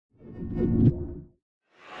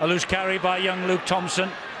A loose carry by young Luke Thompson.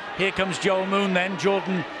 Here comes Joel Moon then.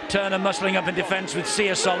 Jordan Turner muscling up in defence with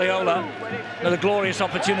Sia Soliola. Another glorious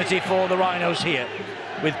opportunity for the Rhinos here,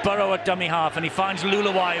 with Burrow at dummy half, and he finds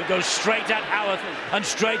Lulawai, who goes straight at Howarth and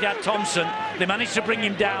straight at Thompson. They manage to bring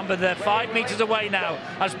him down, but they're 5 metres away now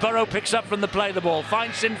as Burrow picks up from the play the ball,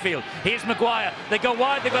 finds Sinfield. Here's Maguire. They go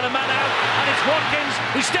wide, they've got a man out, and it's Watkins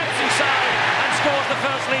who steps inside and scores the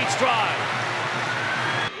first Leeds try.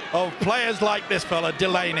 Of players like this fella,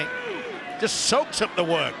 Delaney, just soaks up the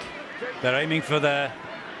work. They're aiming for their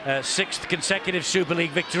 6th consecutive Super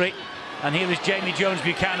League victory, and here is Jamie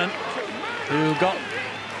Jones-Buchanan, who got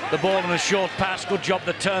the ball on a short pass. Good job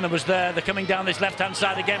that Turner was there. They're coming down this left-hand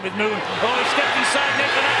side again with Moon. Oh, he stepped inside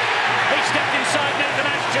Nathan Ash. He stepped inside Nathan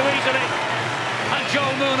Ash too easily. And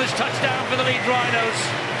Joel Moon has touched down for the Leeds Rhinos.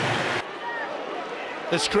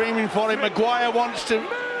 They're screaming for it. Maguire wants to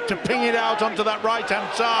ping it out onto that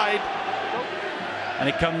right-hand side. And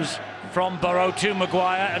it comes from Burrow to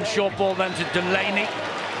Maguire, and short ball then to Delaney.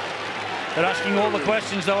 They're asking all the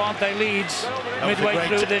questions though, aren't they, Leeds, midway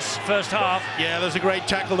through this first half. Yeah, there's a great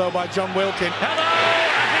tackle though by John Wilkin. Hello!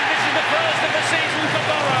 I think this is the first of the season for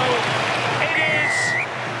Burrow. It is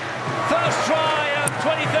first try of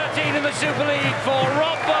 2013 in the Super League for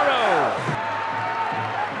Rob Burrow.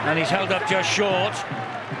 And he's held up just short.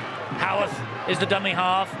 Howarth is the dummy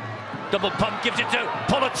half. Double pump, gives it to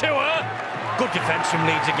Pulatua. Good defence from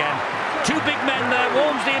Leeds again. 2 big men there,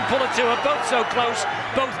 Walmsley and Pulatua, both so close,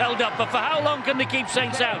 both held up. But for how long can they keep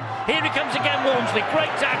Saints out? Here he comes again, Walmsley.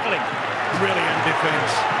 Great tackling. Brilliant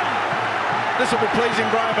defence. This will be pleasing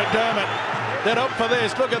Brian McDermott. They're up for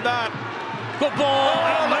this. Look at that. Good ball.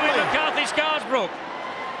 Oh, Louis McCarthy Scarsbrook.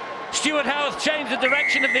 Stuart Howarth changed the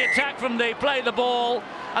direction of the attack from the play the ball,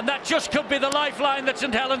 and that just could be the lifeline that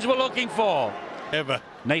St Helens were looking for. Ever.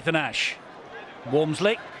 Nathan Ash.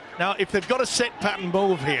 Walmsley. Now, if they've got a set pattern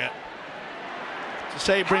move here, to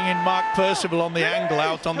say bring in Mark Percival on the angle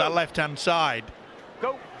out on that left-hand side.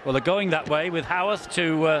 Well, they're going that way with Howarth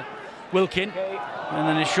to Wilkin, and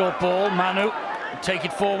then a short ball, Manu, take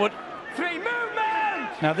it forward.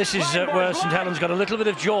 Now this is where St Helens got a little bit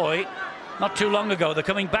of joy not too long ago. They're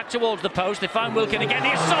coming back towards the post, they find Wilkin again,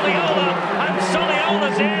 here's Soliola, and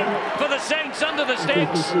Soliola's in for the Saints under the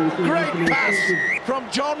sticks. Great pass from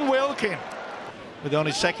John Wilkin. With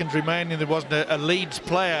only seconds remaining, there wasn't a Leeds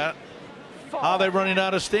player. Are they running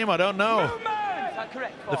out of steam? I don't know.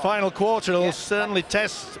 The final quarter will certainly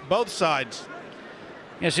test both sides.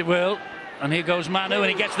 Yes, it will. And here goes Manu,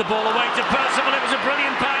 and he gets the ball away to Percival. It was a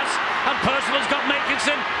brilliant pass, and Percival's got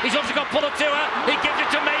Makinson. He's also got Pulatua. He gives it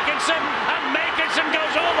to Makinson, and Makinson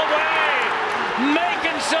goes all the way.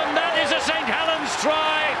 Makinson, that is a St Helens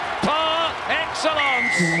try par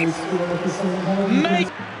excellence.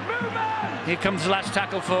 Here comes the last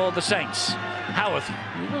tackle for the Saints. Howarth,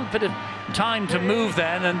 a little bit of time to move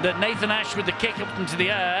then, and Nathan Ash with the kick up into the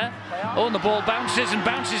air. Oh, and the ball bounces and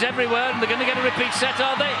bounces everywhere, and they're going to get a repeat set,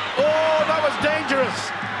 are they? Oh, that was dangerous.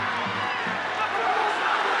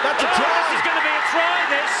 That's a try. This is going to be a try,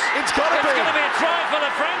 this. It's got to be. It's going to be a try for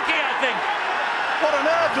the Frankie, I think. What on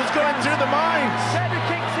earth was going through the minds?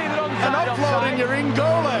 An offload in your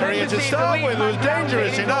in-goal area to start with was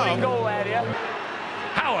dangerous enough.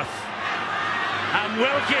 Howarth. And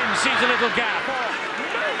Wilkins sees a little gap.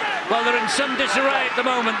 Well, they're in some disarray at the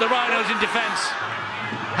moment, the Rhinos in defence.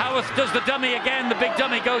 Howarth does the dummy again, the big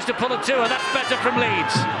dummy goes to Pulatua, that's better from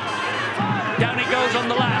Leeds. Down he goes on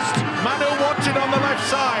the last. Manu wants it on the left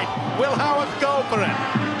side. Will Howarth go for it?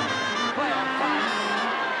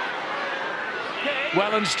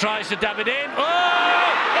 Wellens tries to dab it in. Oh,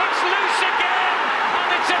 it's loose again,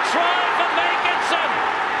 and it's a try for Makinson.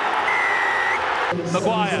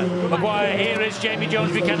 Maguire, here is Jamie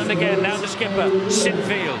Jones-Buchanan again, now the skipper,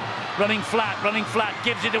 Sinfield, running flat,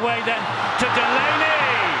 gives it away then to Delaney.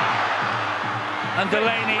 And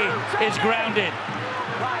Delaney is grounded.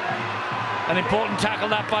 An important tackle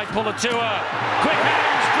that by Pulatua. Quick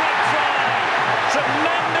hands, great try,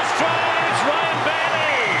 tremendous try, it's Ryan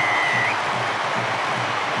Bailey.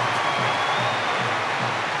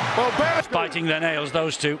 Well, Bailey's biting their nails,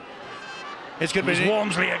 those two. It's going to be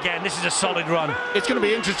Walmsley again. This is a solid run. It's going to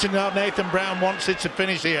be interesting how Nathan Brown wants it to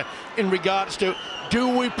finish here in regards to, do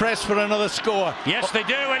we press for another score? Yes, they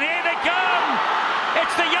do, and here they come.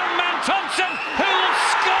 It's the young man Thompson who will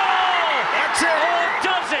score. That's it. Or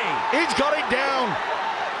does he? He's got it down.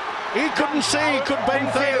 He couldn't see, could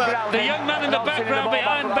Ben Thaler. The young man in the background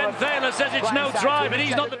behind Ben Thaler says it's no try, but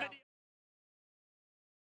he's not the...